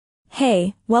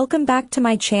Hey, welcome back to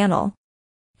my channel.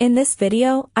 In this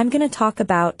video, I'm gonna talk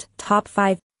about top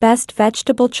 5 best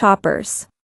vegetable choppers.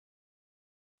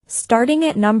 Starting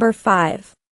at number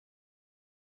 5.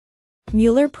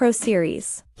 Müller Pro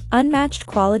Series. Unmatched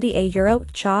quality A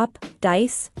chop,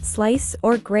 dice, slice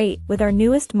or grate with our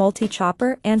newest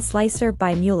multi-chopper and slicer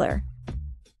by Müller.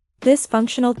 This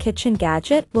functional kitchen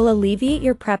gadget will alleviate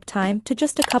your prep time to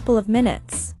just a couple of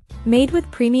minutes. Made with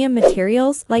premium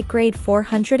materials like grade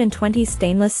 420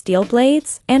 stainless steel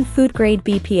blades and food-grade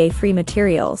BPA-free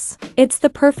materials, it's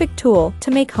the perfect tool to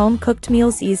make home-cooked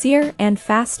meals easier and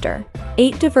faster.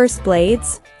 8 diverse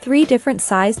blades, 3 different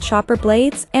sized chopper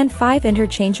blades and 5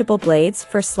 interchangeable blades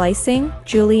for slicing,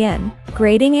 julienne,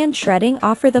 grating and shredding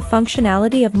offer the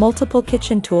functionality of multiple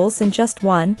kitchen tools in just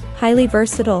one, highly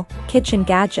versatile, kitchen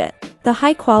gadget. The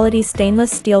high-quality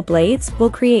stainless steel blades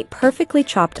will create perfectly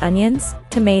chopped onions,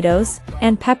 tomatoes,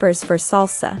 and peppers for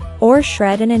salsa, or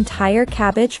shred an entire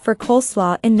cabbage for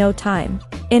coleslaw in no time.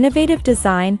 Innovative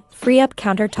design, free up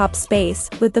countertop space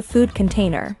with the food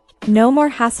container. No more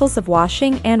hassles of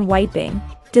washing and wiping.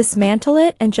 Dismantle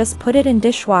it and just put it in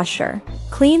dishwasher.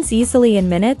 Cleans easily in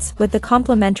minutes with the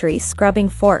complimentary scrubbing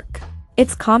fork.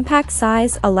 Its compact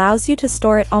size allows you to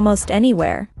store it almost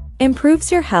anywhere.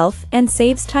 Improves your health and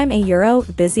saves time.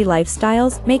 Busy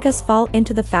lifestyles make us fall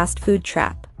into the fast food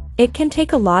trap. It can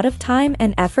take a lot of time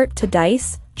and effort to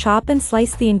dice, chop and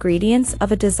slice the ingredients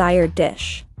of a desired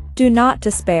dish. Do not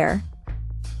despair.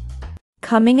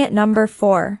 Coming at number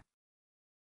 4.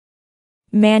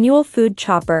 Manual Food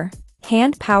Chopper.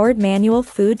 Hand-powered manual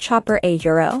food chopper A.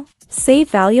 Save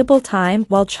valuable time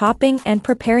while chopping and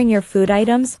preparing your food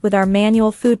items with our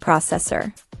manual food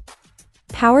processor.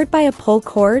 Powered by a pull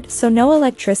cord so no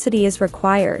electricity is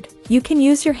required, you can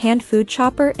use your hand food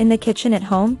chopper in the kitchen at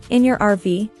home, in your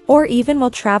RV, or even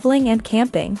while traveling and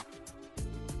camping.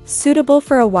 Suitable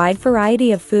for a wide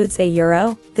variety of foods.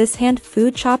 This hand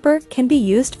food chopper can be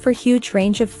used for a huge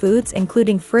range of foods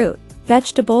including fruit,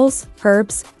 vegetables,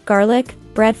 herbs, garlic,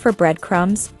 bread for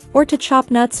breadcrumbs, or to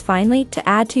chop nuts finely to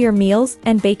add to your meals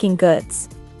and baking goods.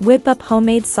 Whip up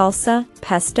homemade salsa,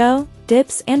 pesto,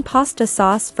 dips and pasta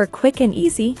sauce for quick and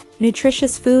easy,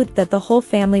 nutritious food that the whole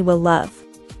family will love.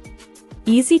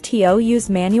 Easy to use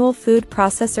manual food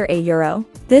processor A.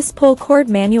 This pull cord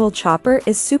manual chopper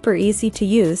is super easy to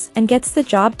use and gets the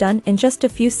job done in just a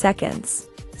few seconds.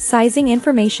 Sizing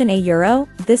information A.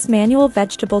 This manual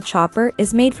vegetable chopper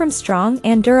is made from strong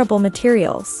and durable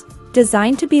materials.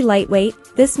 Designed to be lightweight,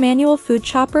 this manual food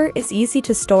chopper is easy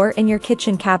to store in your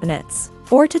kitchen cabinets,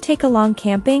 or to take along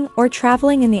camping or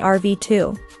traveling in the RV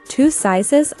too. 2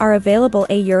 sizes are available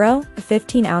A.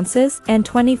 15 ounces and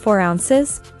 24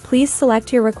 ounces. Please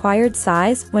select your required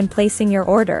size when placing your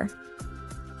order.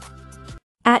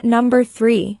 At number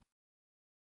 3.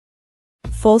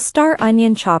 Fullstar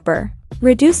Onion Chopper.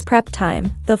 Reduce prep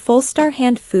time. The Fullstar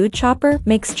hand food chopper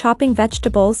makes chopping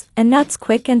vegetables and nuts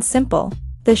quick and simple.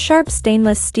 The sharp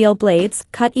stainless steel blades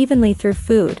cut evenly through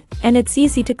food, and it's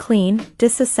easy to clean,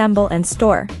 disassemble and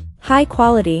store. High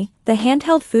quality, the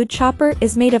handheld food chopper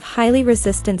is made of highly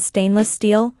resistant stainless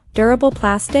steel, durable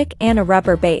plastic and a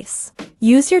rubber base.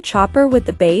 Use your chopper with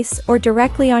the base or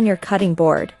directly on your cutting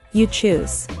board, you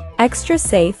choose. Extra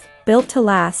safe, built to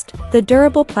last, the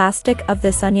durable plastic of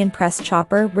this onion press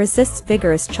chopper resists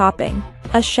vigorous chopping.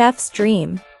 A chef's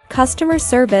dream. Customer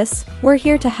service, we're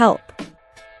here to help.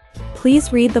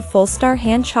 Please read the Fullstar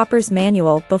hand chopper's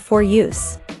manual before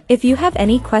use. If you have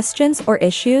any questions or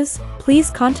issues,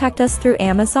 please contact us through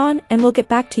Amazon and we'll get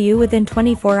back to you within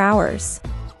 24 hours.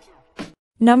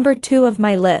 Number 2 of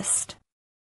my list.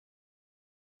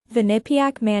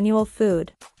 Vinipiac Manual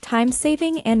Food.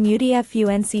 Time-saving and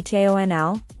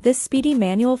multifunctional. This speedy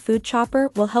manual food chopper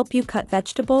will help you cut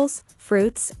vegetables,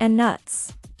 fruits, and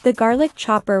nuts. The garlic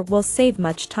chopper will save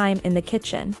much time in the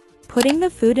kitchen. Putting the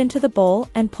food into the bowl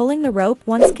and pulling the rope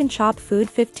once can chop food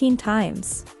 15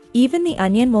 times. Even the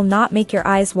onion will not make your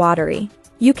eyes watery.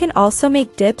 You can also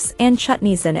make dips and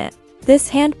chutneys in it. This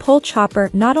hand pull chopper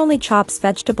not only chops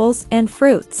vegetables and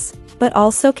fruits, but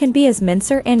also can be as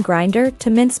mincer and grinder to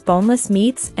mince boneless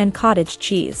meats and cottage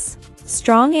cheese.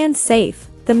 Strong and safe,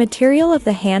 the material of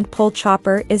the hand pull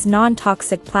chopper is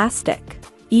non-toxic plastic.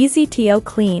 Easy to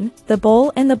clean, the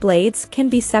bowl and the blades can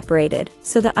be separated,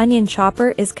 so the onion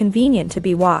chopper is convenient to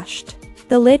be washed.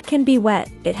 The lid can be wet,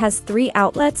 it has 3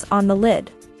 outlets on the lid.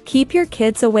 Keep your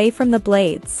kids away from the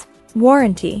blades.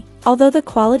 Warranty. Although the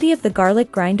quality of the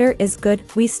garlic grinder is good,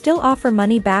 we still offer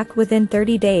money back within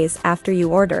 30 days after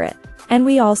you order it. And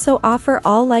we also offer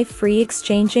all life-free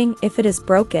exchanging if it is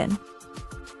broken.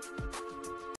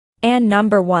 And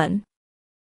number 1.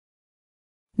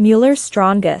 Müller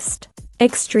Strongest.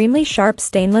 Extremely sharp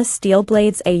stainless steel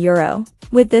blades €.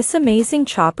 With this amazing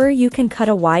chopper you can cut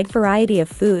a wide variety of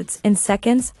foods in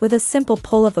seconds with a simple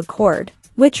pull of a cord,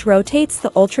 which rotates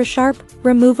the ultra-sharp,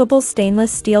 removable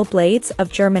stainless steel blades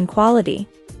of German quality.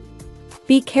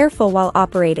 Be careful while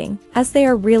operating, as they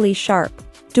are really sharp.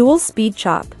 Dual speed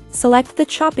chop. Select the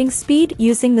chopping speed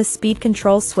using the speed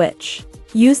control switch.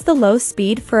 Use the low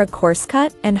speed for a coarse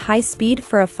cut and high speed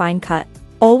for a fine cut.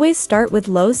 Always start with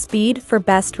low speed for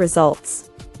best results.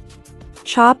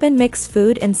 Chop and mix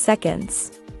food in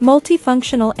seconds.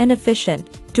 Multifunctional and efficient,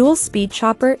 dual speed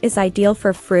chopper is ideal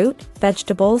for fruit,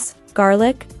 vegetables,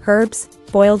 garlic, herbs,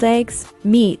 boiled eggs,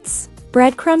 meats,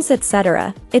 breadcrumbs,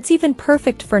 etc. It's even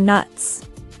perfect for nuts.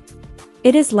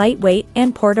 It is lightweight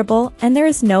and portable, and there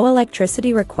is no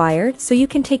electricity required, so you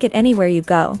can take it anywhere you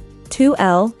go.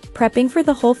 2L, prepping for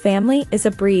the whole family is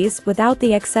a breeze without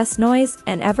the excess noise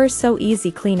and ever so easy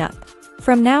cleanup.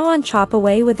 From now on, chop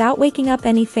away without waking up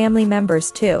any family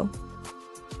members too.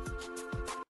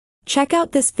 Check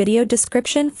out this video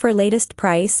description for latest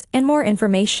price and more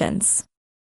informations.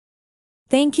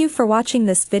 Thank you for watching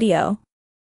this video.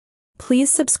 Please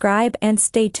subscribe and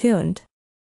stay tuned.